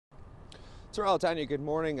Terrell Tanya, good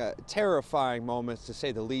morning. Terrifying moments, to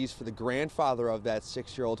say the least, for the grandfather of that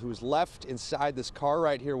 6-year-old who was left inside this car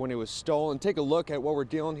right here when it was stolen. Take a look at what we're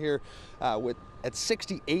dealing here with at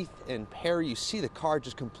 68th and Perry. You see the car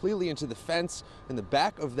just completely into the fence in the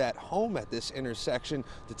back of that home at this intersection.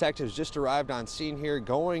 Detectives just arrived on scene here,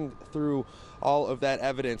 going through all of that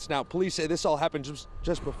evidence. Now, police say this all happened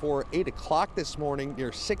just before 8 o'clock this morning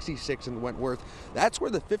near 66 in Wentworth. That's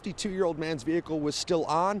where the 52-year-old man's vehicle was still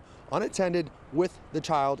unattended, with the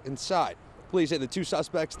child inside. Police say the two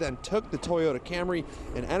suspects then took the Toyota Camry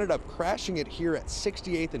and ended up crashing it here at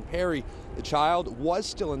 68th and Perry. The child was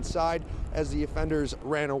still inside as the offenders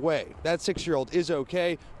ran away. That 6-year-old is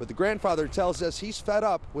okay, but the grandfather tells us he's fed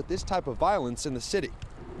up with this type of violence in the city.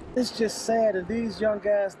 It's just sad that these young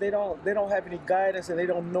guys, they don't have any guidance and they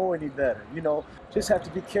don't know any better. Just have to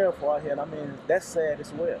be careful out here. And I mean, that's sad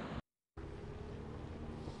as well.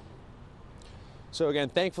 So again,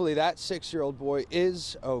 thankfully that 6-year-old boy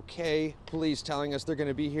is okay. Police telling us they're going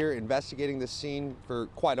to be here investigating the scene for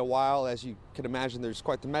quite a while. As you can imagine, there's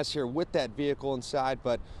quite the mess here with that vehicle inside,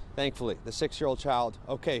 but thankfully the 6-year-old child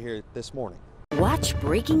okay here this morning. Watch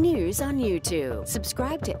breaking news on YouTube.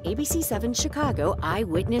 Subscribe to ABC7 Chicago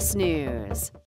Eyewitness News.